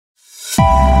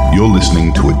You're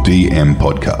listening to a DM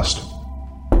podcast.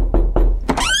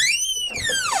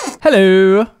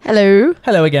 Hello. Hello.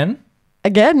 Hello again.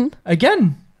 Again.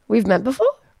 Again. We've met before?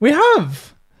 We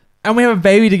have. And we have a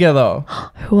baby together.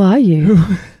 Who are you?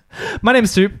 My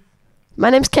name's Soup. My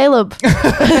name's Caleb.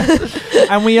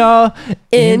 And we are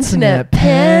Internet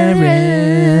parents.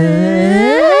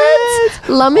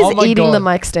 Lummy's Oh my eating God. the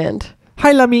mic stand.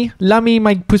 Hi, Lummy. Lummy,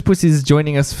 my puss is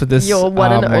joining us for this. Your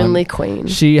one and one. only queen.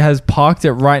 She has parked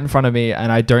it right in front of me,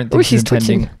 and I don't think Ooh, she's she's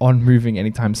intending twitching. on moving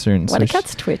anytime soon. Why So do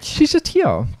cats twitch? she's just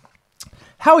here.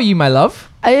 How are you, my love?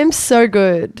 I am so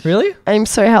good. Really? I am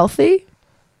so healthy.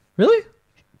 Really?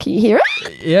 Can you hear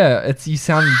it? Yeah, you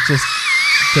sound just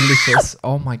delicious.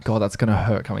 Oh my God, that's going to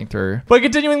hurt coming through. We're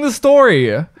continuing the story.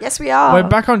 Yes, we are. We're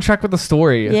back on track with the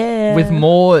story. Yeah. With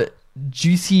more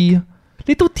juicy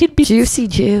little tidbits. Juicy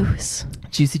Juice.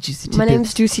 Juicy tidbits. My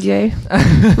name's Juicy J.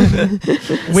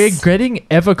 We're getting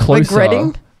ever closer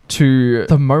getting- to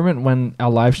the moment when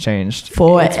our lives changed.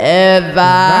 Forever.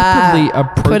 Rapidly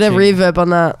approaching. Put a reverb on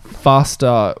that.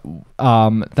 Faster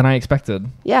than I expected.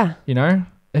 Yeah. You know?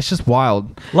 It's just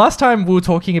wild. Last time we were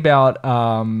talking about...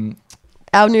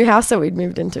 Our new house that we'd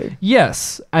moved into.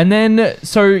 yes. And then,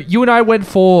 so you and I went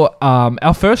for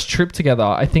our first trip together,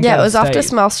 I think. Yeah, out it of was after state.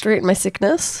 Smile Street and my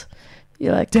sickness.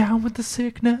 You're like, Down with the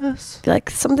sickness.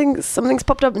 something's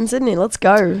popped up in Sydney. Let's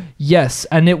go. Yes.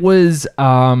 And it was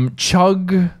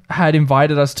Chug had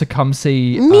invited us to come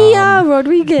see... Mia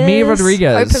Rodriguez. Mia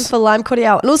Rodriguez. Open for Lime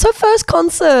Cordial. And it was her first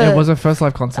concert. it was our first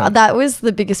live concert. That was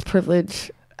the biggest privilege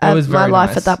of was my very life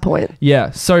nice. at that point. Yeah.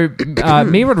 So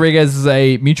Mia Rodriguez is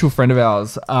a mutual friend of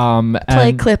ours. Play a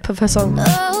and clip of her song.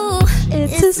 Oh,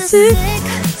 It's a sick,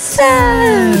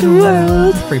 sad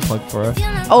world. free plug for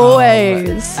her.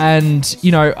 Always. And,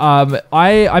 you know,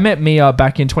 I met Mia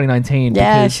back in 2019.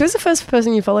 Yeah, because, she was the first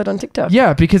person you followed on TikTok.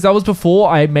 yeah, because that was before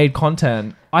I made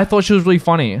content. I thought she was really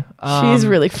funny. She's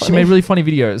really She funny. made really funny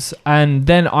videos. And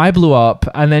then I blew up.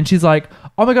 And then she's like,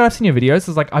 oh my God, I've seen your videos.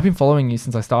 I was like, I've been following you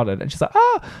since I started. And she's like,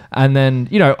 ah. And then,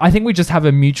 you know, I think we just have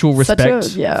a mutual Such a-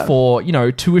 respect yeah. for, you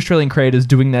know, two Australian creators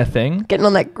doing their thing. Getting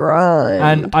on that grind.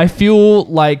 And I feel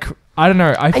like, I don't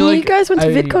know. I feel And like you guys went to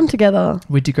VidCon together.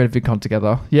 We did go to VidCon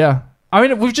together. Yeah. I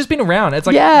mean, we've just been around. It's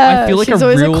like, Yeah, I feel like she's a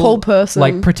always a real, cool person.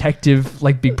 like protective,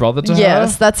 like big brother to her.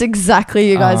 Yes, that's exactly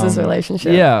you guys' Um,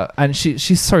 relationship. Yeah, and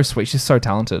she's so sweet. She's so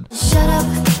talented. shut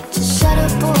up, just shut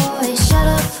up, boy, shut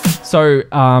up. So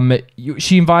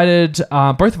she invited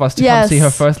both of us to come Yes. see her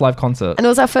first live concert. And it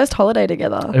was our first holiday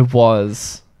together. It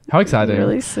was. How exciting.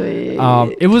 Really sweet.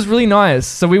 It was really nice.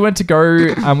 So we went to go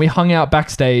and we hung out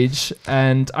backstage.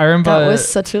 And I remember... that was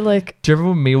such a like... do you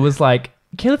remember when Mia was like,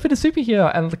 Caleb Fit is super here?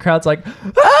 And the crowd's like,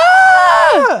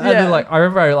 ah! And Yeah. then like, I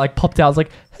remember I like popped out. I was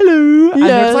like, hello. And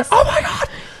it was like, Yes. oh my God.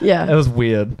 Yeah. It was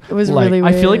weird. It was like, really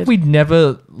I feel like weird. we'd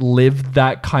never lived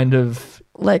that kind of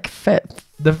like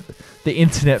the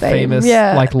internet Fame, famous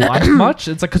yeah. like life much.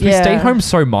 It's like because we stay Yeah. home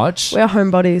so much. we're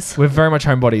homebodies. We're very much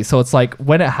homebodies. So it's like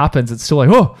when it happens, it's still like,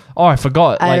 oh, I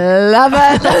forgot. I Like love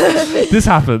it. this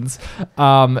happens.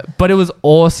 But it was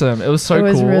awesome. It was so it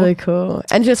was cool. really cool.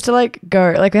 And just to like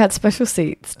go, like we had special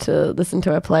seats to listen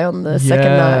to her play on the second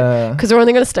Yeah. night because we're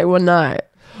only going to stay one night.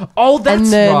 Oh, that's and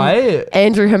then right.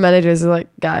 Andrew, her manager, is like,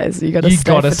 guys, you got to You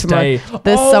stay gotta for tomorrow. stay.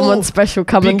 There's Oh, someone special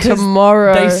coming because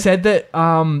tomorrow. They said that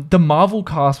the Marvel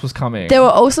cast was coming. They were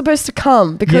all supposed to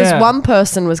come because Yeah. one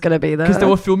person was going to be there. because they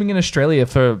were filming in Australia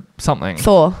for something.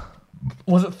 Thor.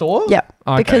 Was it Thor? Yeah.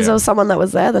 Okay, because yeah. there was someone that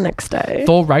was there the next day.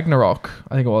 Thor Ragnarok,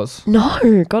 I think it was.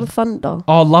 No, God of Thunder.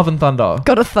 Oh, Love and Thunder.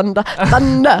 God of Thunder.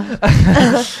 Thunder.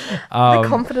 the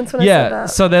confidence when I said Yeah, that.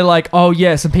 so they're like, oh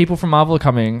yeah, some people from Marvel are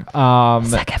coming.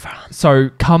 Zac Efron. So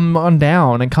come on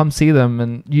down and come see them,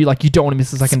 and you don't want to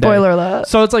miss the second Spoiler day. alert.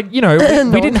 So it's like, you know, we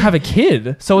No. didn't have a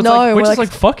kid, so it's No, like we're we're just like,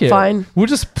 like fuck it, fine. We'll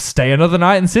just stay another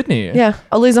night in Sydney. Yeah,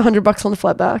 I'll lose $100 on the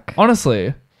flight back.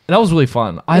 Honestly, that was really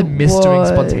fun. I It miss doing was.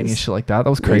 spontaneous shit like that. That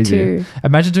was Me crazy. too.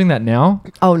 Imagine doing that now.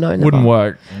 Oh no, never. Wouldn't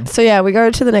work. So yeah, we go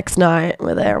to the next night.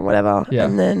 We're there and whatever. Yeah.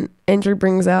 And then Andrew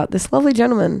brings out this lovely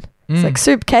gentleman. It's Mm. like,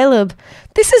 Soup, Caleb,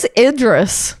 this is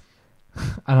Idris.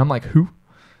 And I'm like, who?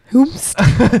 Whomst?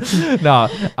 Nah.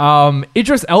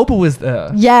 Idris Elba was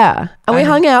there. Yeah. And we And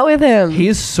hung out with him. He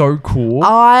is so cool.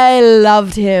 I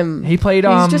loved him. He played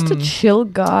He's just a chill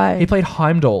guy. he played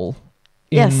Heimdall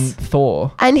in Yes.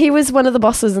 Thor. And he was one of the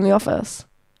bosses in the office.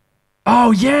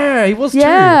 Oh yeah, he was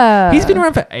Yeah. too. He's been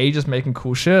around for ages making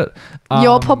cool shit.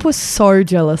 Your pop was so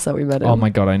jealous that we met him. Oh my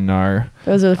god, I know. It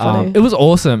was really funny. It was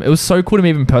awesome. It was so cool to meet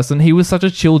him in person. He was such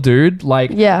a chill dude. Like,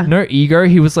 Yeah. no ego.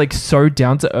 He was like so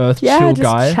down to earth, yeah, chill just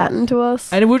guy. chatting to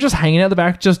us. And we were just hanging out the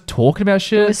back, just talking about It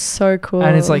shit. was so cool.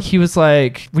 And it's like he was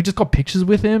like, we just got pictures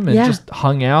with him and Yeah. just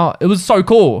hung out. It was so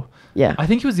cool. yeah. I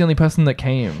think he was the only person that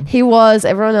came. He was.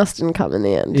 Everyone else didn't come in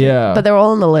the end. Yeah. But they were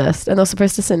all on the list, and they were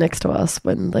supposed to sit next to us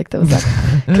when like there was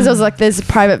that because there was like there's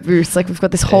private booths. Like we've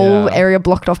got this whole Yeah. area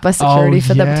blocked off by security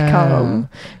for them to yeah. come.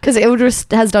 Because Ildris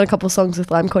has done a couple songs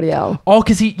with Lime Cordial. Oh,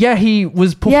 because he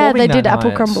was performing. they that did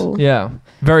Apple night. Crumble. Yeah,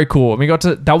 very cool. And we got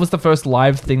to. That was the first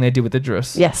live thing they did with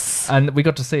Idris. Yes. and we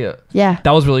got to see it. Yeah.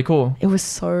 That was really cool. It was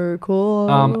so cool.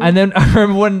 And then I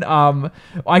remember when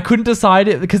I couldn't decide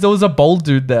it because there was a bold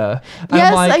dude there. And yes,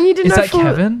 I'm like, and you didn't is know that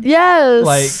Kevin? Yes.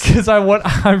 Like, because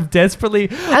I'm desperately.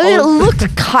 and it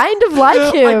looked kind of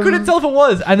like him. I couldn't tell if it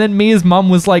was. And then Mia's mum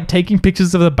was like taking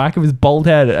pictures of the back of his bald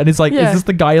head, and he's like, Yeah. "Is this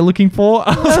the guy you're looking for?"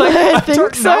 I was like, "I think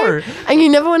don't so. know." And you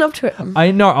never went up to him.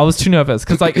 I know. I was too nervous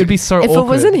because like it'd be so. If awkward it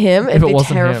wasn't him, if it'd it be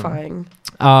wasn't him. terrifying.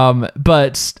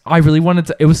 But I really wanted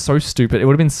to. It was so stupid. It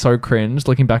would have been so cringe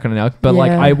looking back on it now. But like,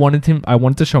 Yeah. I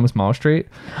wanted to show him Smile Street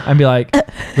and be like,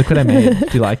 "Look what I made. Do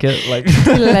you like it?" Like,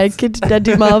 Like it,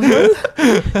 Daddy Marvel.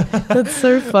 That's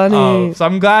so funny. so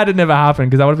I'm glad it never happened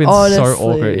because that would have been so Honestly.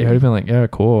 awkward. He would have been like, "Yeah,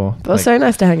 cool." It was Like, so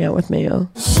nice to hang out with Mia.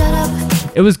 Shut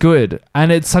up. it was good,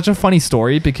 and it's such a funny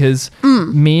story because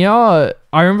Mia.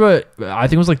 I remember, I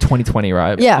think it was like 2020,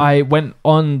 right? Yeah. I went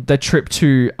on the trip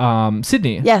to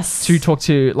Sydney. Yes. To talk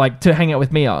to hang out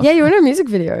with Mia. Yeah, you were in a music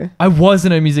video. I was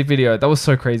in a music video. That was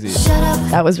so crazy. Shut up.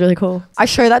 That was really cool. I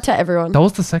show that to everyone. That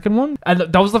was the second one, and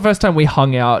that was the first time we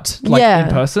hung out like Yeah.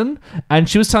 in person. And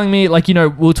she was telling me, like, we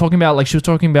were talking about, like, she was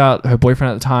talking about her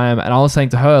boyfriend at the time, and I was saying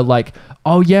to her, like,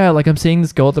 "Oh yeah, like I'm seeing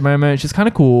this girl at the moment. She's kind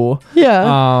of cool."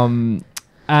 Yeah.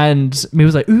 And me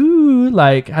was like, "Ooh,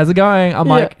 like, how's it going?" I'm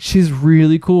Yeah. like, "She's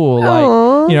really cool.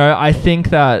 Aw. Like, I think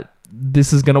that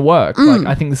this is gonna work. Like,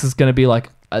 I think this is gonna be like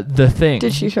the thing."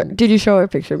 Did you show her a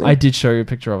picture of me? I did show you a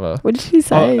picture of her. What did she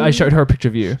say? Oh, I showed her a picture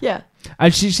of you. Yeah.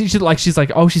 And she's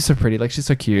like, "Oh, she's so pretty. Like, she's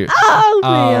so cute." Oh,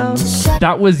 Mia.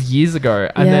 That was years ago.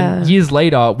 And then Yeah. years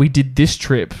later, we did this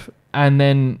trip. And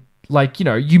then, like,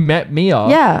 you met Mia.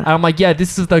 Yeah. And I'm like, "Yeah,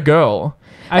 this is the girl."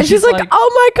 And she's like,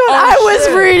 "Oh my god, "Oh, I was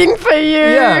shit." rooting for you."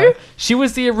 Yeah. She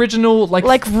was the original, like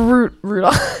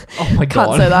Rudolph. oh my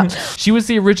god. Can't say that. She was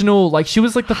the original, like, she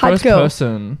was like the Hype first girl.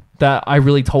 person that I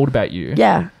really told about you.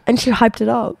 Yeah, and she hyped it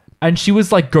up. And she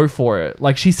was like, "Go for it."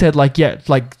 Like, she said, like, "Yeah,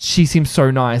 like, she seems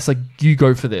so nice. Like, you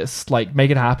go for this. Like,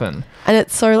 make it happen." And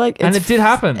it's so like, And it did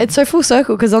happen. It's so full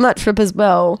circle because on that trip as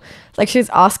well, like she's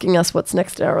asking us what's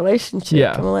next in our relationship,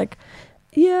 Yeah. and we're like,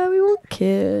 "Yeah, we want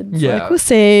kids. Yeah. Like we'll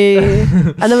see."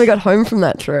 And then we got home from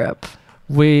that trip,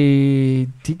 We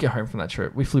did get home from that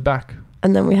trip. We flew back.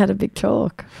 and then we had a big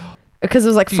talk because it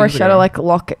was like Few fresh years out ago. of like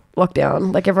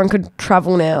lockdown. Like everyone could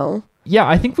travel now. Yeah,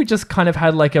 I think we just kind of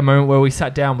had like a moment where we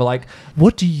sat down. We're like,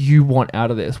 "What do you want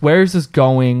out of this? Where is this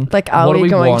going? Like, are What do we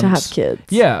going to want?" have kids?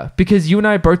 Yeah, because you and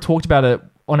I both talked about it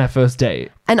on our first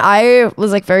date. And I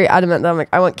was like very adamant that I'm like,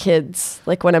 I want kids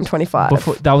like when I'm 25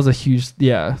 Before that was a huge,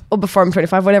 yeah. or before I'm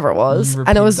 25, whatever it was. You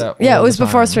And it was, repeat that yeah, it all was the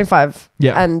before I was time. 25.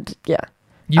 Yeah. And yeah.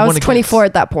 You I was wanted 24 kids.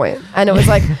 at that point, and it was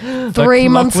like The 3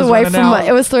 clock months was away running from out.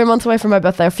 it was 3 months away from my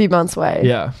birthday, a few months away.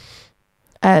 Yeah.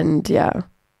 And yeah,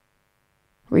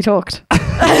 we talked.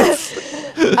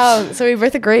 So we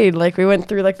both agreed. Like we went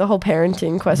through like the whole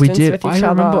parenting We questions did. with I each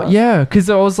remember. other. Yeah, because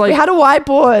I was like We had a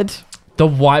whiteboard. the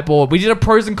whiteboard. We did a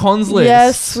pros and cons list.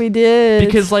 Yes, we did.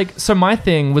 Because like, so my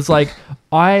thing was like,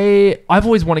 I've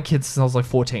always wanted kids since I was like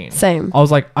 14. Same. I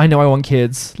was like, I know I want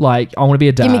kids. Like, I want to be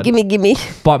a dad. Gimme.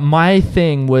 But my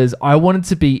thing was, I wanted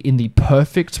to be in the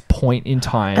perfect point in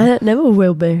time. And it never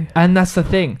will be. And that's the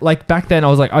thing. Like, back then, I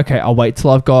was like, okay, I'll wait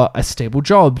till I've got a stable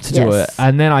job to do it. Yes.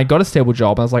 And then I got a stable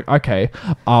job. I was like, okay,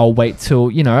 I'll wait till,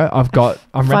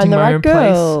 I'm renting the my right own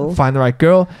girl. place, find the right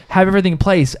girl, have everything in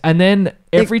place. And then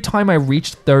every time I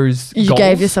reached those You goals,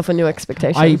 gave yourself a new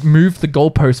expectation. I moved the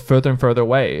goalpost further and further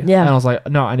away. Yeah. And I was like,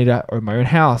 no, I need to own my own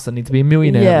house. I need to be a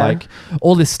millionaire. Yeah. Like,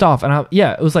 all this stuff. And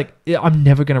it was like, I'm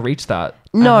never going to reach that.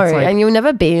 no, And it's like, and you'll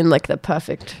never be in like the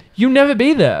perfect. you'll never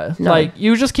be there. No. Like,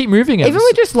 you just keep moving it. Even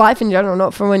with just life in general,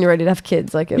 not from when you're ready to have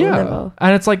kids. Like it will never.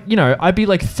 And it's like, I'd be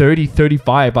like 30,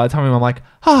 35 by the time I'm like,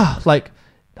 like,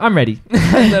 I'm ready.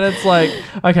 And then it's like,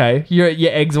 okay, your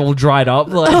eggs all dried up.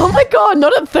 Like, Oh my god,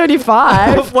 not at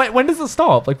 35. wait, when does it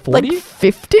stop? Like 40? Like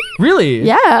 50? Really?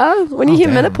 Yeah, when you Oh, hit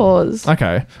damn. menopause.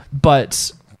 Okay.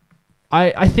 But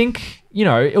I think you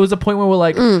know, it was a point where we're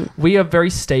like, we are very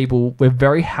stable. We're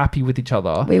very happy with each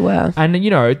other. We were. And, you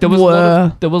know, there was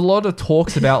a lot of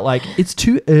talks about like, it's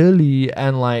too early.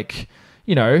 And like,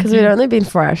 you know, Because we'd only been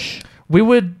fresh. we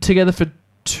were together for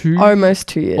Almost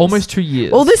 2 years. almost 2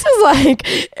 years. Well, this is like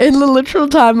in the literal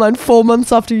timeline 4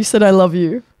 months after you said I love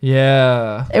you.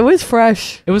 Yeah. It was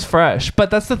fresh. It was fresh. But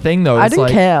that's the thing though. I It's didn't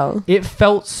like, care. it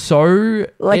felt so,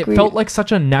 Like it felt like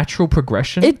such a natural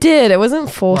progression. It did. It wasn't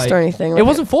forced Like, or anything. it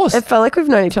wasn't forced. It felt like we've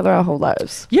known each other our whole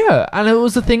lives. Yeah. And it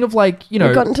was a thing of like, you know,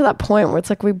 We've gotten to that point where it's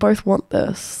like we both want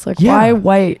this. Like, Yeah. why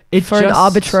wait It for an just-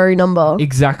 arbitrary number?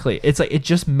 exactly. It's like, it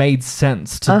just made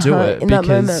sense to do it in that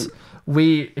because moment.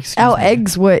 excuse Our me.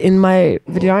 eggs were in my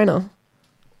vagina.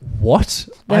 What?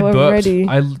 They I were burped. ready.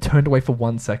 I turned away for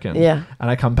 1 second. Yeah. And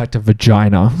I come back to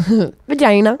vagina.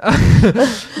 Vagina.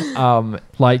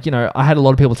 Like, you know, I had a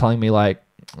lot of people telling me like,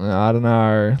 I don't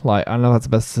know, like, I don't know if that's the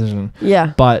best decision.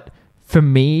 Yeah. But for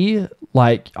me,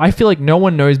 like, I feel like no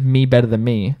one knows me better than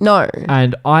me. No.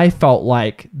 And I felt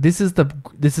like this is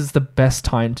the best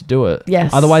time to do it.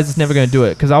 Yes. Otherwise, it's never going to do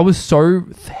it. Because I was so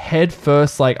head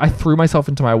first, like, I threw myself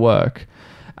into my work.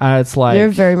 And it's like, You're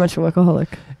very much a workaholic.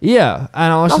 yeah.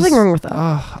 And I was Nothing just, wrong with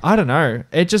that. I don't know.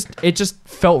 It just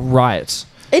felt right.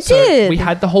 It So did. We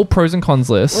had the whole pros and cons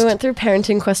list. We went through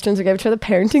parenting questions. We gave each other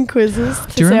parenting quizzes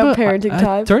to Do you say our remember? parenting I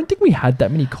type. don't think we had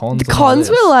that many cons. The on cons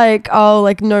this. were like, oh,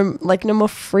 like no more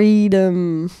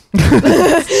freedom.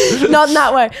 Not in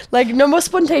that way. Like no more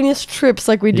spontaneous trips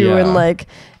like we do, Yeah. and like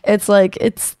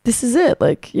this is it.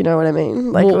 Like, you know what I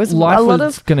mean? Like Well, it was life a lot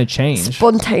was of gonna change.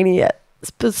 spontaneity.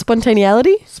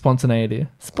 Spontaneity.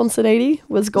 Spontaneity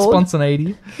was gold.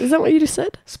 Spontaneity. Is that what you just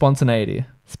said? Spontaneity.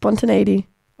 Spontaneity.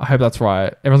 I hope that's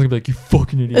right. Everyone's gonna be like, you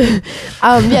fucking idiot.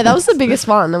 Yeah, that was the biggest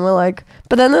one, and we're like,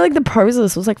 but then like the pros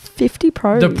list was like 50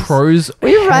 pros. The pros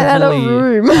We ran out of heavily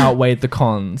room. outweighed the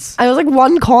cons. I was like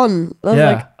one con. I was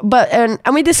Yeah. like, but and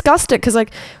we discussed it because like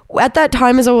at that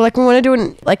time as well, like we want to do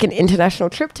an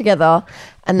international trip together,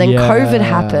 and then COVID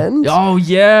happened. Oh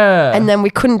yeah. And then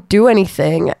we couldn't do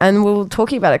anything, and we were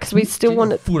talking about it because we still Get your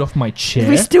wanted foot off my chair.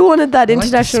 we still wanted that I like to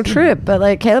international spin. trip. But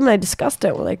like Caleb and I discussed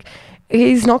it. We're like,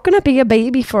 he's not gonna be a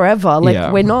baby forever. Like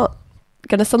Yeah. we're not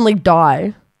gonna suddenly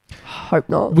die. Hope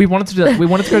not. We wanted to do that. We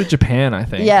wanted to go to Japan, I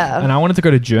think. Yeah. And I wanted to go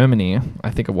to Germany, I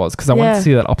think it was, because I wanted Yeah. to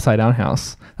see that upside down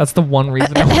house. That's the one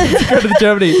reason I wanted to go to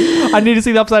Germany. I need to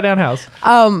see the upside down house.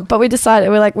 But we decided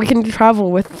we're like we can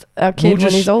travel with our kid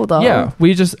when he's older. Yeah.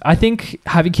 I think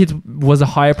having kids was a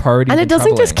higher priority. And than it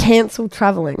doesn't just traveling. cancel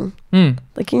traveling. Mm.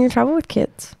 Like, can you travel with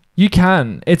kids? You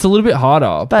can. It's a little bit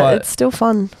harder, But it's still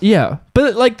fun. yeah.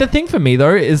 But like the thing for me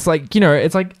though is like, you know,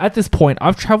 it's like at this point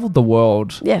I've traveled the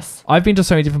world. Yes. I've been to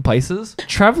so many different places.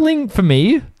 Traveling for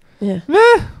me, Yeah.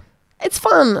 meh, It's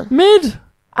fun. mid.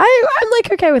 I'm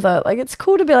like okay with it. Like, it's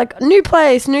cool to be like, new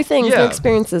place, new things, new Yeah.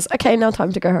 experiences. Okay, now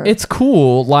time to go home. It's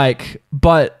cool, like,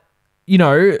 but you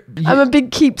know, I'm a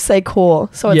big keepsake whore.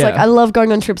 So it's Yeah. like, I love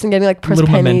going on trips and getting like press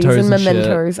Little pennies mementos and and shit.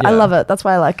 mementos. I Yeah. love it. That's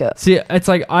why I like it. see, it's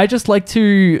like I just like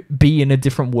to be in a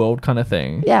different world kind of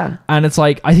thing. Yeah. And it's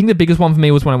like I think the biggest one for me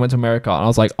was when I went to America and I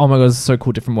was like, oh my god, this is so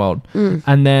cool, different world.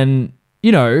 And then,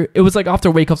 you know, it was like after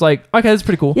a week I was like, okay, this is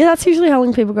pretty cool. Yeah, that's usually how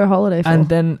long people go holiday for. And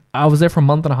then I was there for a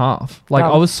month and a half. Like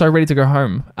Wow. I was so ready to go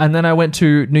home. And then I went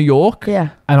to New York yeah.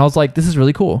 and I was like, this is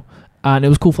really cool. And it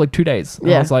was cool for like 2 days. And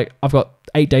Yeah. I was like, I've got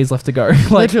 8 days left to go.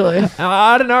 Like, Literally.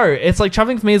 I don't know. It's like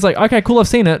traveling for me is like, okay, cool, I've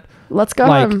seen it. Let's go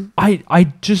Like home.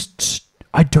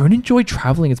 I don't enjoy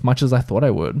traveling as much as I thought I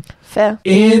would. Fair.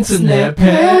 Internet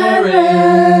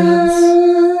parents.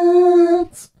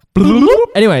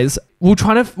 Anyways, we're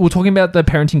talking about the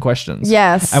parenting questions.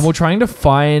 Yes. And we're trying to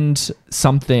find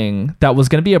something that was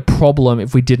going to be a problem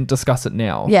if we didn't discuss it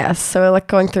now. Yes. So we're like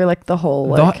going through like the whole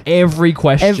like Every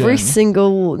question. every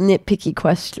single nitpicky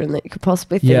question that you could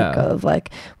possibly think Yeah. of.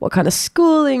 Like, what kind of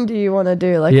schooling do you want to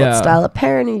do? Like, Yeah. what style of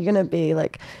parent are you going to be?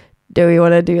 Like, do you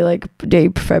want to do like, do you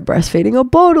prefer breastfeeding or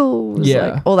bottles?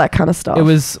 Yeah. Like, all that kind of stuff. It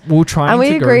was, we were trying and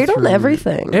we to go agreed on through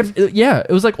everything. yeah,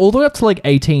 it was like all the way up to like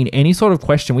 18, any sort of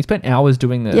question. We spent hours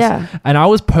doing this. Yeah. And I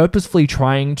was purposefully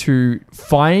trying to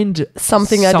find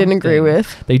Something I didn't agree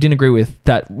with. They didn't agree with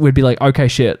that would be like, okay,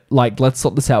 shit, like let's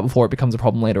sort this out before it becomes a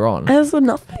problem later on. There was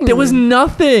nothing. There was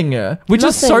nothing, which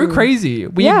is so Nothing. crazy.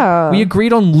 We Yeah. we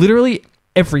agreed on literally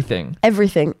everything.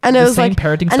 everything. And it The was same like,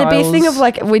 parenting and it'd be a thing styles. of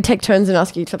like, we'd take turns in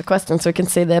asking each other questions so we can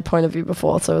see their point of view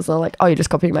before. So it was not like, oh, you're just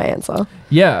copying my answer.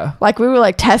 Yeah. Like, we were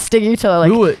like testing each other,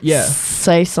 like, We were- yeah.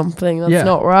 say something that's Yeah.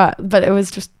 not right. But it was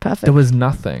just perfect. There was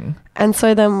nothing. And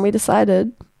so then we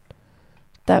decided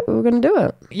that we were going to do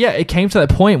it. Yeah, it came to that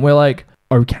point where like,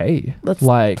 okay, Let's-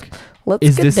 like Let's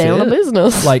Is get this down to it?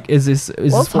 business. is this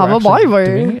Let's what have we're a actually Bible.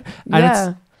 doing it? And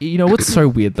Yeah. you know what's so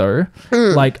weird though?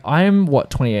 Like I'm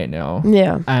 28 now.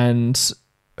 Yeah. And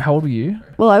how old were you?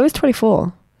 Well, I was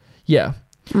 24. Yeah.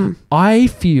 I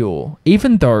feel,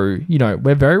 even though, you know,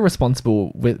 we're very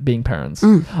responsible with being parents,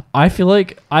 I feel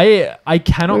like I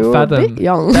cannot We were a fathom bit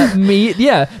young.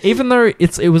 that even though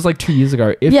it was like 2 years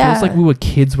ago, it Yeah. feels like we were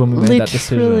kids when we made that Literally.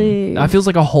 decision. That feels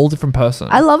like a whole different person.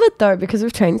 I love it though because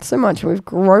we've changed so much and we've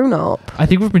grown up. I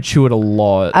think we've matured a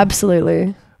lot,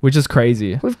 Absolutely. which is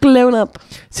crazy. We've grown up.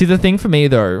 See, the thing for me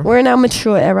though, We're in our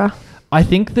mature era. I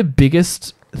think the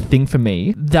biggest thing for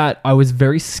me that I was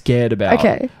very scared about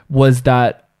Okay. was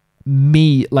that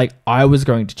I was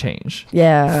going to change.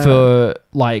 Yeah. For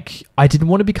like, I didn't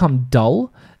want to become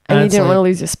dull. and you it's didn't like- want to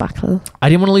lose your sparkle. I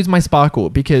didn't want to lose my sparkle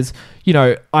because, you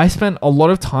know, I spent a lot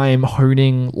of time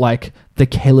honing like the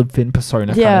Caleb Finn persona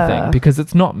kind Yeah. of thing because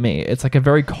it's not me. It's like a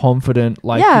very confident,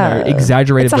 like, Yeah. you know,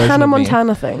 exaggerated It's a version Hannah of me.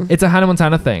 Montana thing. It's a Hannah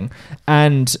Montana thing.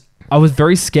 And I was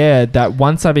very scared that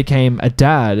once I became a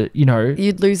dad, you know,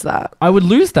 You'd lose that. I would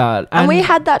lose that. And we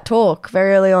had that talk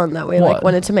very early on that we like What?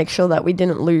 wanted to make sure that we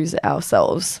didn't lose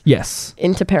ourselves Yes.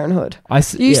 into parenthood. You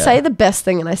yeah. say the best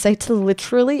thing, and I say to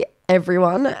literally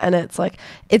everyone, and it's like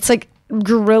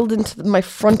drilled into my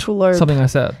frontal lobe. Something I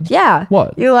said. Yeah.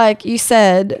 What? You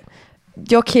said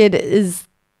your kid is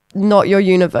not your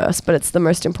universe, but it's the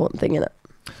most important thing in it.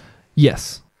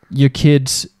 Yes. Your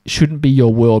kids shouldn't be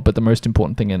your world, but the most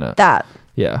important thing in it. That.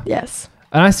 Yeah. Yes.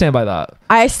 And I stand by that.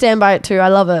 I stand by it too. I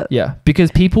love it. Yeah.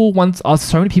 Because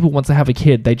so many people once they have a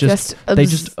kid, they just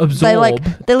absorb.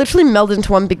 They literally meld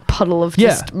into one big puddle of Yeah.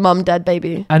 just mum, dad,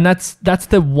 baby. And that's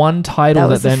the one title That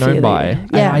that was the they're known feeling.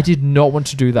 by. Yeah. And I did not want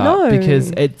to do that No.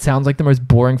 because it sounds like the most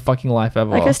boring fucking life ever.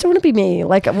 Like I still want to be me.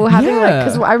 Like we're having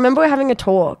because I remember we're having a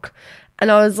talk, and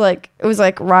I was like, it was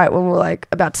like right when we were like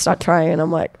about to start trying, and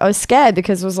I'm like, I was scared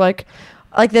because it was like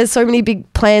there's so many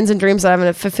big plans and dreams that I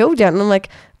haven't fulfilled yet, and I'm like,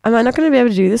 am I not going to be able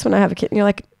to do this when I have a kid? And you're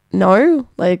like, no,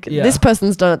 like Yeah. this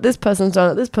person's done it, this person's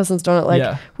done it, this person's done it, like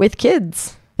Yeah. with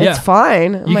kids, Yeah. it's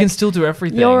fine. I'm You like, can still do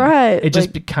everything. You're right. It just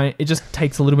it just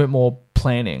takes a little bit more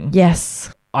planning.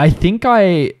 yes, I think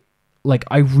I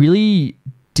really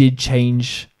did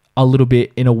change a little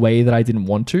bit in a way that I didn't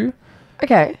want to,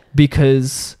 okay,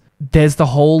 because there's the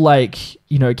whole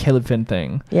Caleb Finn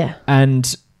thing. yeah,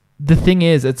 And the thing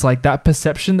is, it's like that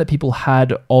perception that people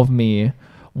had of me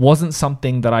wasn't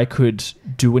something that I could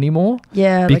do anymore.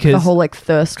 yeah, like the Because- whole like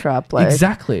thirst trap, like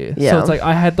Exactly. Yeah. So it's like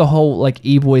I had the whole like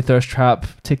e-boy thirst trap,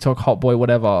 TikTok hot boy,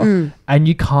 whatever. And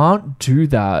you can't do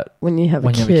that when you have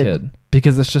when a you kid, have a kid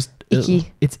because it's just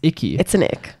Icky. It's icky. it's an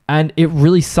ick. And it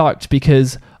really sucked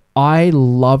because I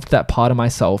loved that part of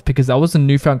myself because that was a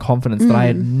newfound confidence that I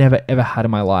had never ever had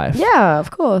in my life. Yeah,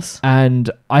 of course. And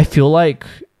I feel like,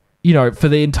 you know, for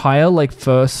the entire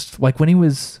first when he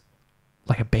was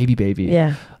like a baby,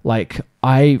 Yeah. like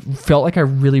I felt like I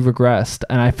really regressed,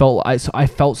 and I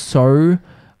felt so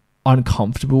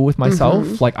uncomfortable with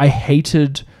myself. Like I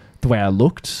hated the way I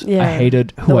looked. Yeah. I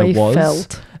hated The who way I you was.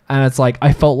 felt. And it's like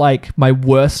I felt like my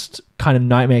worst kind of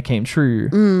nightmare came true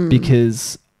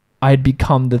because I had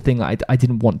become the thing I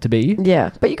didn't want to be. Yeah,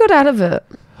 but you got out of it.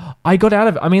 I got out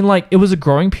of it. I mean, it was a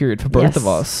growing period for both Yes, of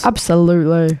us.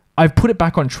 Absolutely. I've put it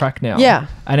back on track now. Yeah.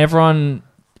 And everyone,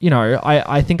 you know,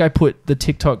 I think I put the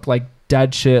TikTok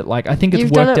dad shit. I think it's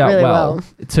You've done worked it out really well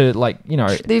well. to you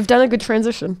know, You've done a good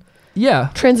transition. yeah.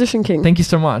 Transition king. Thank you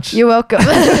so much. You're welcome.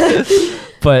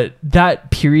 But that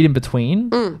period in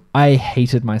between, I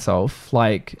hated myself.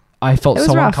 I felt It was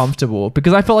so rough. uncomfortable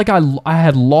because I felt like I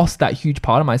had lost that huge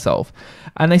part of myself.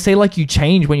 And they say you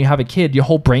change when you have a kid, your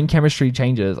whole brain chemistry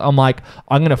changes. I'm like,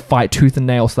 I'm going to fight tooth and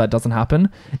nail so that doesn't happen.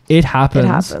 It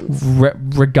happens. happens.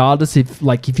 Regardless if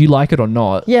you like it or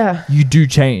not. Yeah. You do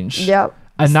change. Yep.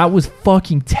 And that was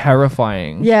fucking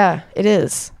terrifying. Yeah, it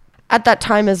is. At that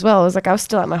time as well, it was I was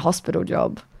still at my hospital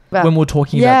job. When we're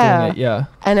talking about doing it, yeah.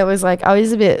 And it was I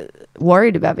was a bit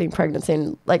worried about being pregnant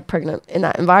in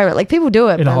that environment. People do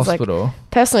it. In but a I was hospital.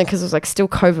 personally, because it was still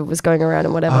COVID was going around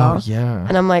and whatever. Oh, yeah.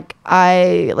 And I'm like,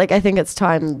 I think it's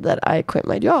time that I quit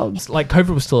my job.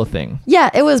 COVID was still a thing. Yeah,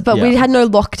 it was, but we Yeah. had no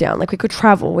lockdown. We could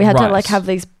travel. We had Right. to have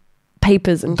these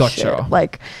papers and Gotcha.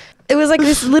 shit. It was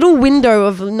this little window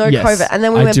of no Yes, COVID, and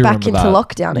then we I went do back into remember that.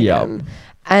 lockdown Yep. again.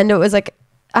 And it was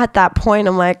at that point,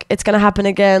 I'm like, it's gonna happen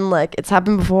again. It's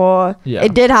happened before. Yeah.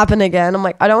 It did happen again. I'm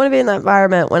like, I don't want to be in that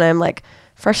environment when I'm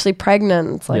freshly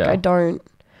pregnant. It's Yeah.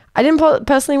 I didn't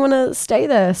personally want to stay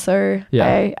there, so Yeah.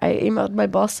 I emailed my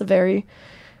boss a very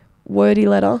wordy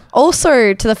letter.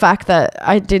 Also to the fact that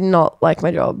I did not like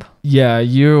my job. Yeah,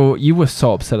 you were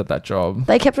so upset at that job.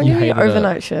 They kept on You giving me hated it.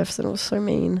 overnight shifts, and it was so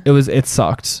mean. It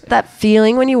sucked. That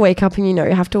feeling when you wake up and you know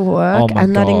you have to work, Oh my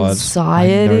and god. that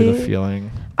anxiety. I know the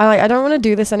feeling. I don't want to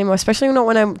do this anymore, especially not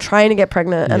when I'm trying to get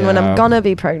pregnant and when I'm Yeah. gonna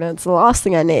be pregnant. It's the last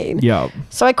thing I need. Yeah.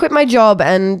 So I quit my job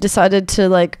and decided to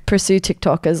like pursue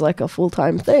TikTok as like a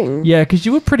full-time thing. Yeah, because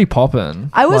you were pretty poppin'.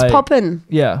 I was Like, popping.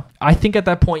 Yeah. I think at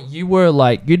that point you were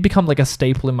like, you'd become like a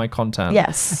staple in my content.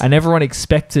 Yes. And everyone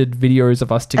expected videos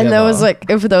of us together. And there was like,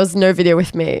 if there was no video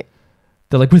with me,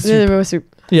 they're like, we're super.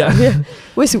 Yeah.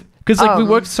 Because like we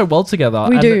worked so well together.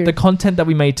 we and do. The content that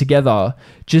we made together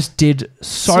just did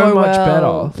so much well.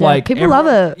 better. Yeah, Like people love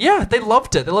it. Yeah, they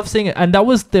loved it. They loved seeing it. And that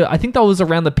was I think that was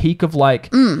around the peak of like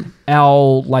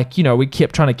our like, you know, we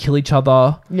kept trying to kill each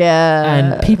other. Yeah.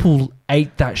 And people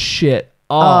ate that shit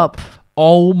up.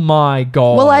 Oh my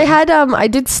god. Well, I had I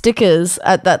did stickers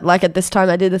at this time.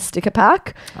 I did a sticker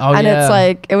pack, Oh, and yeah. it's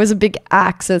like it was a big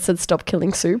axe that said "Stop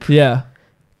killing soup." Yeah.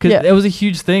 Because Yeah. it was a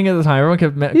huge thing at the time. Everyone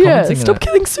kept commenting Stop on it.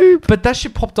 killing soup. But that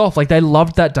shit popped off. Like they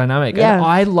loved that dynamic. Yeah. And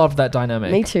I loved that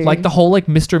dynamic. Me too. Like the whole like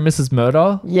Mr. and Mrs.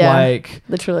 Murder. Yeah. Like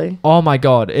Literally, oh my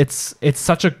god, it's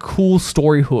such a cool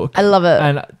story hook. I love it.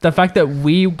 And the fact that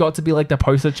we got to be like the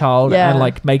poster child Yeah. and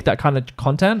like make that kind of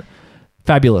content,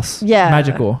 fabulous. Yeah.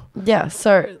 Magical. Yeah,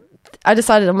 so I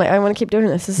decided I'm like I want to keep doing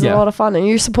this. This is Yeah. a lot of fun, and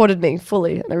you supported me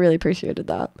fully, and I really appreciated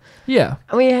that. Yeah.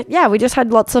 And we just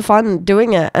had lots of fun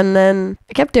doing it, and then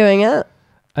I kept doing it,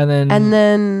 And then and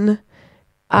then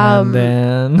and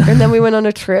then and then we went on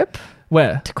a trip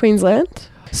where? to Queensland.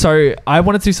 So I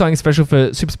wanted to do something special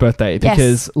for Super's birthday Yes.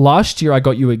 because last year I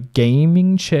got you a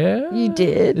gaming chair. You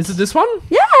did. Is it this one?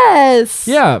 Yes.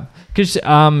 Yeah. Because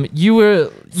you were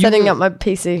Setting up my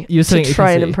PC You were setting to up try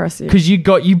your and PC. impress you. Because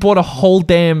you bought a whole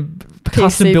damn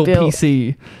custom built built.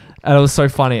 PC. And it was so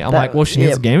funny. I'm That- like, well, she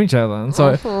needs yep. a gaming chair then.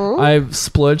 So Mhm. I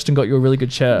splurged and got you a really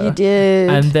good chair. You did.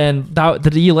 And then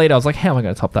the year later, I was like, how am I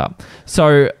going to top that?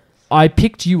 So I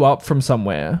picked you up from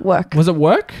somewhere. Work. Was it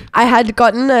work? I had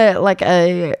gotten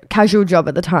a casual job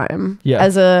at the time. Yeah.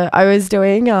 I was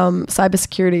doing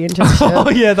cybersecurity internship. Oh,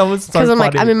 yeah, that was so Because I'm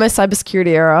like, funny. I'm in my cybersecurity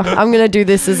era. I'm gonna do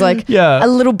this as like Yeah. a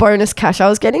little bonus cash. I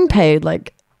was getting paid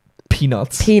like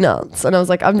Peanuts. peanuts, and I was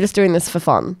like, I'm just doing this for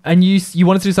fun. And you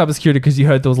wanted to do cybersecurity because you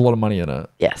heard there was a lot of money in it.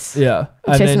 Yes. Yeah. I'm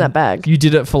And chasing then that bag. You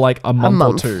did it for like a month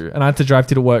month. or two. And I had to drive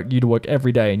you to work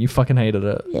every day and you fucking hated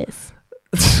it. Yes.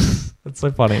 That's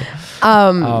so funny.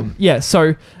 Um. Yeah,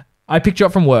 so I picked you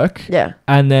up from work Yeah.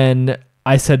 and then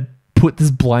I said, put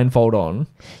this blindfold on.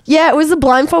 Yeah, it was the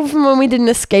blindfold from when we did an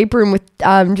escape room with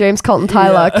James Colton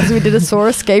Tyler, because we did a Saw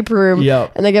escape room.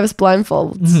 Yep. And they gave us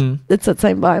blindfolds. Mhm. It's that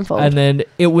same blindfold. And then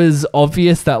it was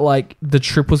obvious that like the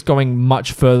trip was going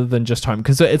much further than just home.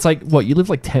 Because it's like, what, you live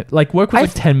like 10, like work was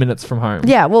like 10 minutes from home.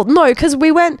 yeah, well, no, because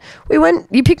we went,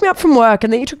 you picked me up from work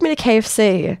and then you took me to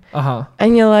KFC Uh-huh.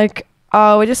 and you're like,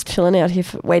 oh, we're just chilling out here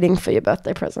waiting for your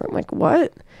birthday present. I'm like,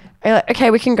 what? And you're like, okay,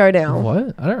 we can go now.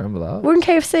 What? I don't remember that. We're in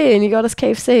KFC and you got us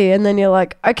KFC and then you're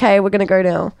like, okay, we're going to go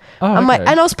now. Oh, I'm like, okay.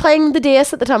 and I was playing the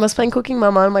DS at the time. I was playing Cooking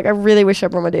Mama. I'm like, I really wish I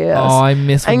brought my DS. Oh, I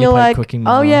miss when and you you're played like, Cooking oh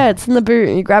Mama. yeah, it's in the boot.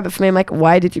 And you grab it for me. I'm like,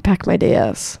 why did you pack my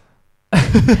DS?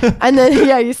 And then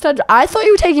yeah, you started. I thought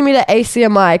you were taking me to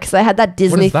ACMI because I had that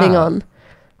Disney is thing that? on.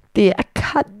 The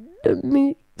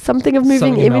Academy something of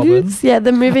moving Something in images. Yeah,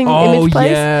 the moving Oh, image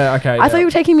place. yeah. Okay. I thought you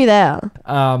were taking me there.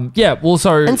 Yeah, well,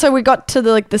 so... And so we got to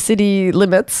the city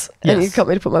limits, and you Yes. got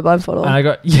me to put my blindfold on. And I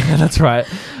got that's right.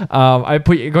 I got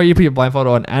you to put your blindfold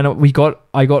on, and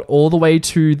I got all the way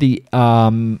to the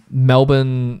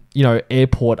Melbourne,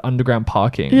 airport underground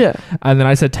parking. Yeah. And then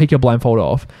I said, take your blindfold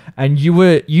off, and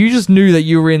you just knew that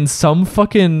you were in some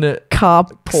fucking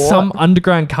Carport. some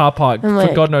underground car park I'm for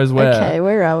like, God knows where. Okay,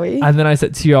 where are we? And then I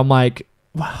said to you, I'm like,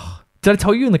 wow. Did I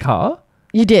tell you in the car?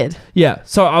 You did. Yeah.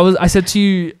 So I said to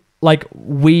you, like,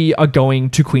 we are going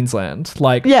to Queensland.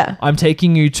 Like, Yeah. I'm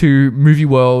taking you to Movie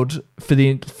World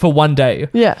for one day.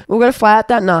 Yeah. We're going to fly out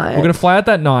that night. We're going to fly out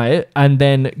that night and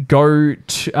then go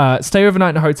to stay overnight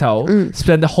in a hotel,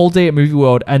 spend the whole day at Movie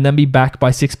World, and then be back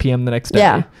by 6 p.m. the next day.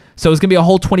 Yeah. So it was going to be a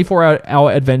whole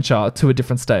 24-hour adventure to a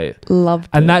different state. Loved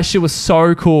And it. that shit was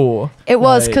so cool. It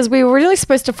was Like- because we were really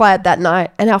supposed to fly out that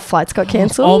night, and our flights got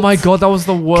cancelled. Oh my God, that was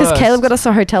the worst. Because Caleb got us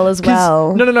a hotel as 'Cause-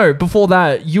 well. No. Before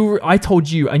that, I told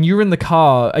you, and you were in the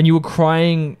car, and you were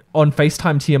crying on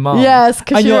FaceTime to your mum. Yes,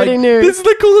 'cause And she you're already like, knew. This is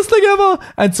the coolest thing ever.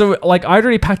 And so, like, I'd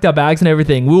already packed our bags and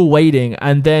everything. We were waiting,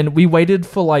 and then we waited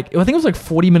for I think it was like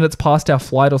 40 minutes past our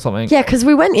flight or something. Yeah, because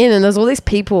we went in and there's all these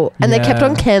people, and they kept Yeah.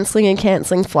 on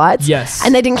cancelling flights. Yes.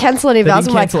 And they didn't cancel any of They ours.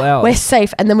 didn't I'm cancel like, ours. we're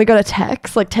safe. And then we got a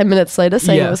text like 10 minutes later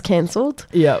saying Yeah. it was cancelled.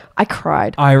 Yeah. I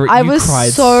cried. You I was cried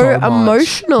so so much.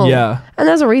 emotional. Yeah. And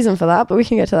there's a reason for that, but we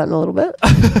can get to that in a little bit.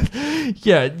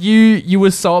 Yeah, you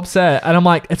were so upset, and I'm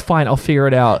like, it's fine, I'll figure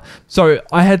it out. So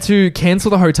I had to cancel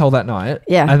the hotel that night.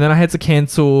 Yeah. And then I had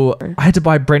to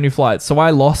buy brand new flights. So I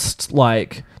lost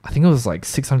like, I think it was like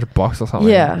 $600 or something.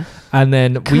 Yeah. And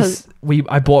then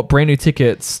I bought brand new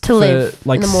tickets To leave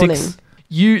like in the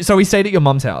morning. So we stayed at your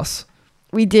mum's house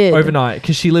We did. overnight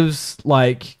because she lives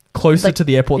like closer Like, to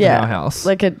the airport than our house.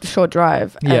 Like a short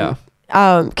drive. Yeah.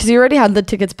 Because you already had the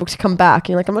tickets booked to come back.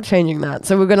 You're like, I'm not changing that.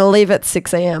 So we're going to leave at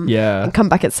 6 a.m. Yeah. and come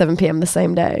back at 7 p.m. the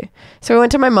same day. So we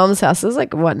went to my mum's house. It was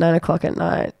like, 9 o'clock at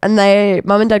night. And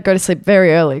mum and dad go to sleep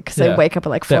very early because they Yeah. wake up at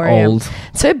like 4 They're a.m. old.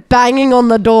 So banging on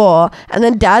the door. And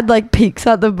then dad like peeks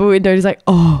out the window. He's like,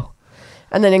 oh.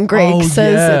 And then in Greek Oh,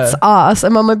 says yeah. it's us.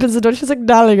 And mum opens the door. She's like,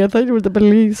 darling, I thought you were the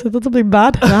police. I thought something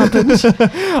bad had happened.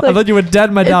 I thought you were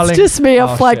dead, my darling. It's just me. Our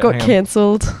Oh, flight shit, got hang on.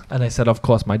 cancelled. And I said, of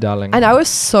course, my darling. And I was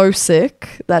so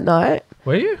sick that night.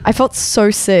 Were you? I felt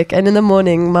so sick. And in the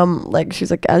morning, mum, like,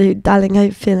 she's like, darling, how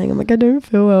you feeling? I'm like, I don't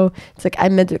feel well. It's like, I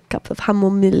made a cup of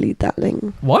chamomile,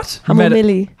 darling. What? You made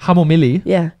Chamomile. Chamomile?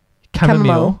 Yeah.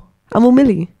 Chamomile?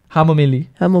 Chamomile. Chamomile.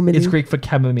 Chamomile. It's Greek for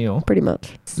chamomile. Pretty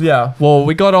much. Yeah. Well,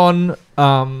 we got on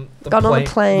the Got on the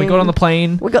plane. We got on the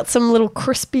plane. We got some little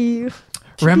crispy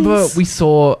Remember chippies. we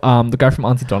saw the guy from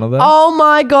Auntie Donna there? Oh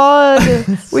my God.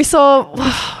 We saw,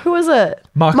 who was it?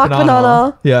 Mark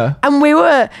Banana. Yeah. And we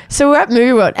were at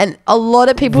Movie World, and a lot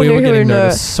of people We knew were who we getting knew.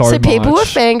 nervous so people were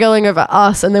much. fangirling over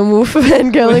us, and then we were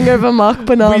fangirling over Mark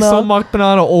Banana. We saw Mark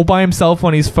Banana all by himself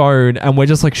on his phone, and we're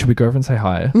just like, should we go over and say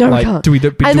hi? No, we like, can't. do we do?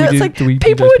 And then we it's do, like, do we do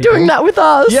people those were doing that with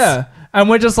us. Yeah. And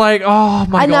we're just like, oh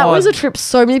my And god. that was a trip.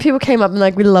 So many people came up and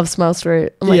like, we love Smile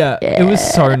Street. I'm like, yeah, it was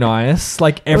so nice.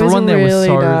 Like was everyone there was really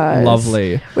so nice.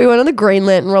 lovely. We went on the Green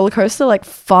Lantern roller coaster like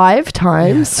 5 times.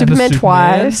 Yeah, and the Superman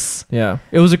twice. Yeah,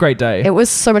 it was a great day. It was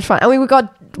so much fun. And we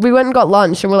went and got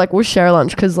lunch, and we're like, we'll share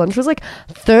lunch, because lunch was like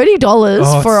 $30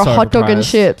 Oh, for a so hot dog and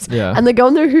overpriced. chips. Yeah. And the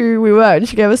girl knew who we were, and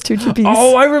she gave us 2 chippies.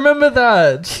 Oh, I remember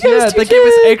that. gave us Yeah, 2 they gave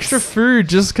us chips. extra food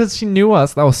just because she knew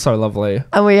us. That was so lovely.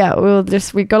 And we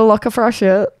got a locker for our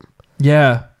shirt.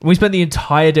 Yeah, we spent the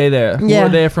entire day there. We Yeah. were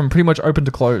there from pretty much open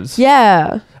to close.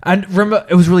 Yeah. And remember,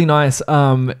 it was really nice.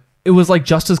 It was like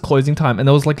just as closing time, and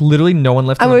there was like literally no one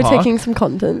left And in we the were park. taking some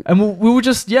content. And we were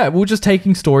just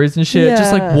taking stories and shit,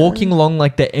 just like Yeah. walking along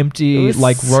like the It empty was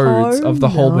like roads so of the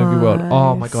whole movie world.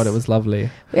 Oh my nice. god, it was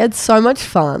lovely. We had so much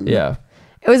fun. Yeah.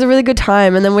 It was a really good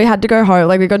time. And then we had to go home.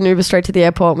 Like, we got an Uber straight to the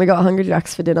airport, and we got Hungry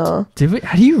Jacks for dinner. Did we?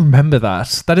 How do you remember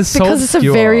that? That is so Because it's a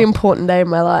obscure. very important day in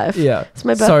my life. Yeah. It's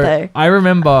my birthday. So I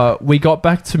remember we got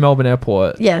back to Melbourne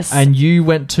Airport. Yes. And you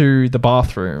went to the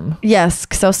bathroom. Yes,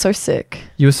 because I was so sick.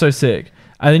 You were so sick.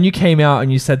 And then you came out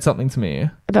and you said something to me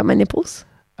About my nipples.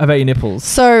 about your nipples.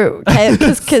 So,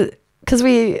 because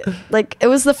we, like, it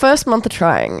was the first month of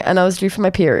trying, and I was due for my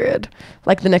period,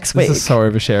 like, the next This week. is so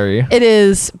oversharey. It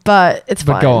is, but it's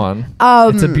But fine. go on.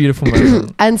 It's a beautiful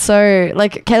moment. And so,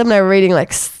 like, Caleb and I were reading,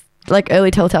 like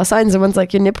early telltale signs, and one's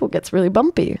like, your nipple gets really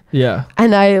bumpy. Yeah.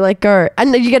 And I, like, go,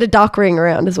 and you get a dark ring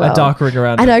around as well. A dark ring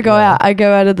around And it, I go yeah.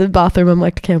 out of the bathroom. I'm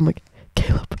like,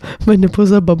 Caleb, my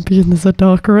nipples are bumpy and there's a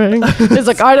dark ring. He's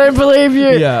like, I don't believe you.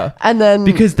 Yeah. And then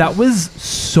Because that was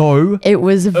so it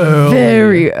was early.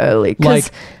 very early. Because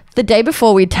Like- the day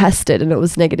before we tested and it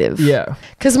was negative. Yeah.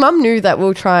 Because mum knew that we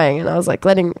were trying, and I was like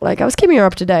I was keeping her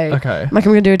up to date. Okay. I'm like,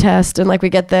 I'm going to do a test. And like, we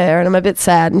get there and I'm a bit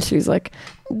sad. And she's like,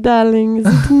 darling, is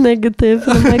it negative?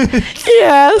 And I'm like,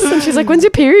 yes. And she's like, when's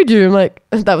your period due? I'm like,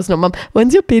 that was not mum.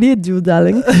 When's your period due,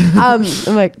 darling? I'm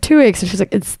like, 2 weeks. And she's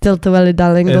like, it's still too early,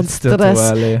 darling. Don't It's still too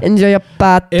stress. early. Enjoy your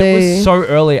party. It was so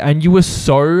early, and you were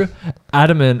so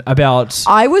adamant about.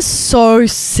 I was so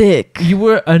sick. You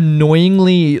were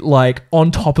annoyingly like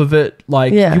on top of it.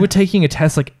 Like Yeah. you were taking a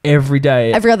test like every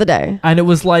day, Every other day. and it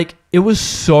was like it was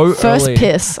so First early.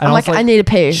 piss. And I'm I was like, I need to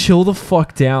pee. Chill the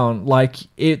fuck down. Like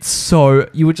it's so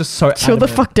you were just so Chill the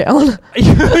adamant. fuck down.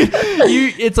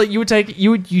 It's like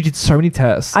you did so many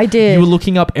tests. I did. You were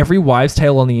looking up every wives'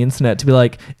 tale on the internet to be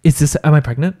like, am I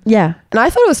pregnant? Yeah. And I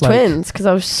thought it was Like- twins because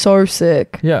I was so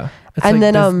sick. Yeah. It's And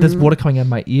like, then, there's water coming out of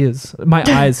my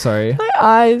eyes. Sorry. My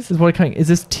eyes. There's water coming. Is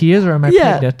this tears or am I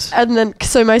Yeah. pregnant? And then,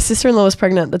 so my sister-in-law was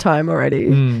pregnant at the time already.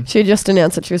 Mm. She had just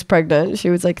announced that she was pregnant. She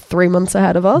was like 3 months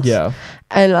ahead of us. Yeah.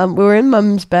 And we were in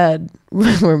mum's bed.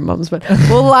 We're in mum's bed.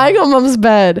 We're lying on mum's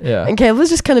bed. Yeah. And Caleb was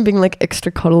just kind of being like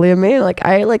extra cuddly of me. Like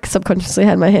I like subconsciously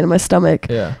had my hand on my stomach.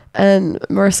 Yeah. And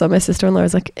Marissa, my sister-in-law,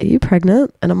 was like, are you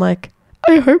pregnant? And I'm like,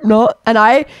 I hope not. And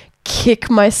I kick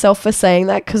myself for saying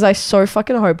that because I so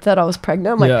fucking hoped that I was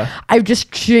pregnant. I'm like, Yeah. I've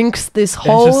just jinxed this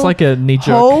whole It's just like a knee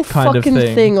whole jerk kind of fucking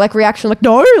thing. like reaction. Like,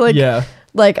 no, like, yeah.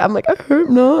 Like, I'm like, I hope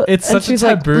not. It's And such a she's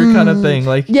like, taboo kind of thing.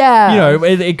 Like, Yeah. you know,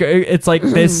 it's like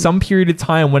there's some period of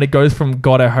time when it goes from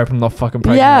God, I hope I'm not fucking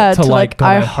pregnant, Yeah, to like, God,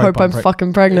 I hope I'm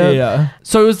fucking pregnant. Yeah.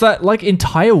 So it was that like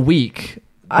entire week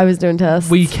I was doing tests.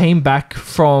 we came back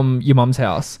from your mum's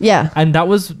house. Yeah. And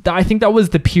I think that was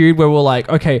the period where we're like,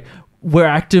 okay, we're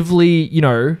actively, you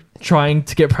know, trying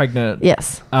to get pregnant.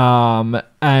 Yes.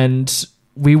 And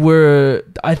we were,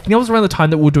 I think that was around the time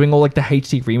that we were doing all like the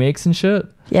HD remakes and shit.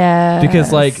 Yeah.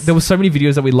 Because like there were so many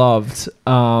videos that we loved,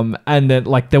 and then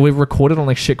like they were recorded on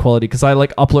like shit quality because I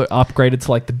like upgraded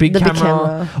to like the big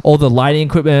camera, all the lighting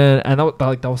equipment, and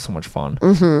that was so much fun.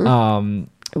 Mm-hmm.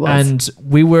 It was. And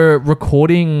we were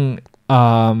recording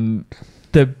our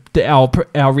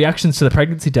reactions to the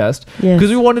pregnancy test Yes. because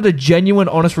we wanted a genuine,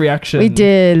 honest reaction. We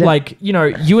did. Like, you know,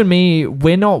 you and me,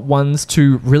 we're not ones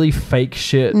to really fake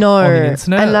shit No. on the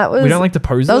internet. And that was- we don't like to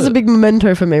pose That was it. a big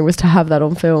memento for me, was to have that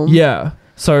on film. Yeah.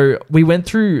 So we went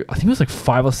through, I think it was like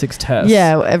 5 or 6 tests.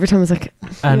 Yeah. Every time I was like,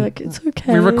 And like, it's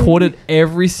okay. we recorded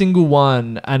every single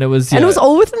one, and it was, And it was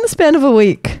all within the span of a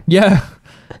week. yeah.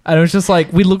 And it was just like,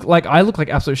 I look like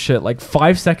absolute shit. Like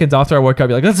 5 seconds after I woke up,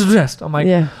 you're like, let's do the test. I'm like,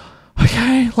 Yeah.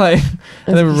 okay. Like,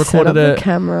 and then we You set recorded up it. the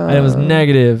camera. And it was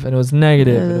negative, and it was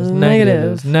negative, and it was negative, it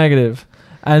was negative.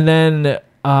 And then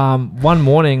one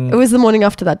morning, It was the morning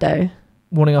after that day.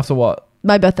 morning after what?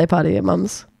 My birthday party at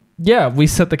mum's. Yeah, we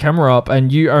set the camera up,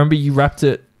 and I remember you wrapped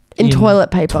it In toilet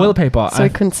paper. Toilet paper. So we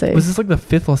couldn't see. Was this like the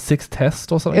 5th or 6th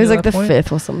test or something? It was at like that the point?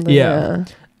 5th or something. Yeah. Yeah.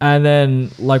 And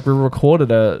then like we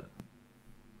recorded it,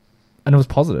 and it was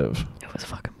positive. It was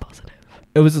fucking positive.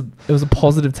 It was a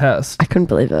positive test. I couldn't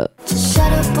believe it. Just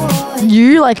shut up, boy.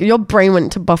 You, like, your brain went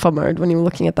into buffer mode when you were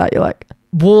looking at that. You're like,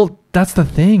 Well, that's the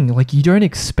thing. Like, you don't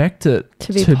expect it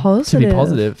To be to be positive.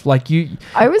 positive. Like you,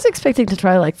 I was expecting to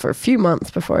try like for a few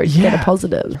months before I get Yeah. a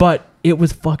positive. but it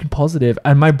was fucking positive,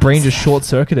 and my brain just short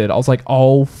circuited. I was like,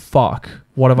 "Oh fuck,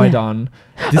 what have I Yeah. done?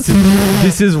 This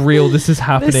is real. This is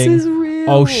happening. This is real.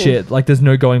 Oh shit! Like, there's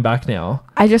no going back now."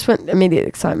 I just went immediate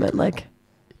excitement. Like,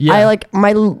 Yeah, I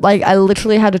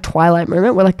literally had a Twilight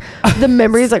moment where like the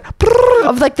memories like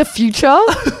of like the future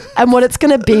and what it's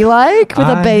gonna be like with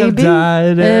a I baby. have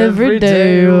died every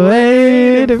day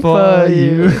waiting for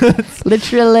you.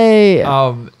 Literally.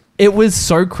 It was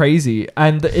so crazy,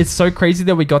 and it's so crazy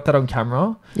that we got that on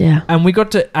camera, Yeah. and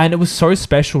it was so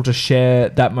special to share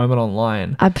that moment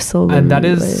online. Absolutely. And that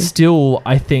is still,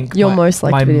 I think, Your most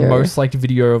liked video. most liked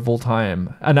video of all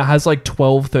time. And it has like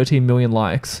 12, 13 million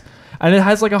likes. And it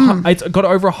has like it's got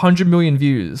over 100 million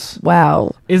views.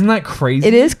 Wow. Isn't that crazy?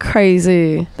 It is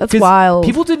crazy. That's 'Cause wild.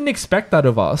 People didn't expect that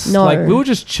of us. No. Like, we were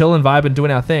just chilling, vibing, doing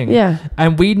our thing. Yeah.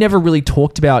 And we never really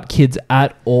talked about kids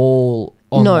at all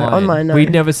online. online, no. We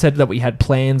never said that we had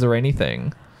plans or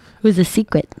anything. It was a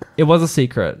secret. It was a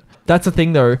secret. That's the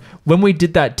thing though. When we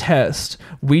did that test,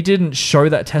 we didn't show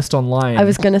that test online. I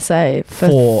was going to say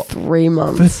for 3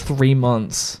 months. for 3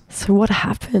 months. So what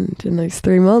happened in those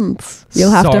 3 months?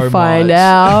 You'll have So to find much.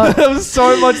 out. There was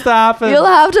so much to happen. You'll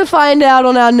have to find out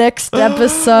on our next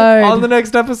episode on the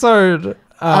next episode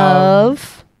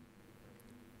of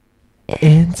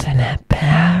Internet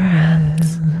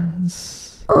Parents.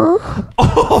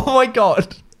 Oh my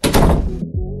god.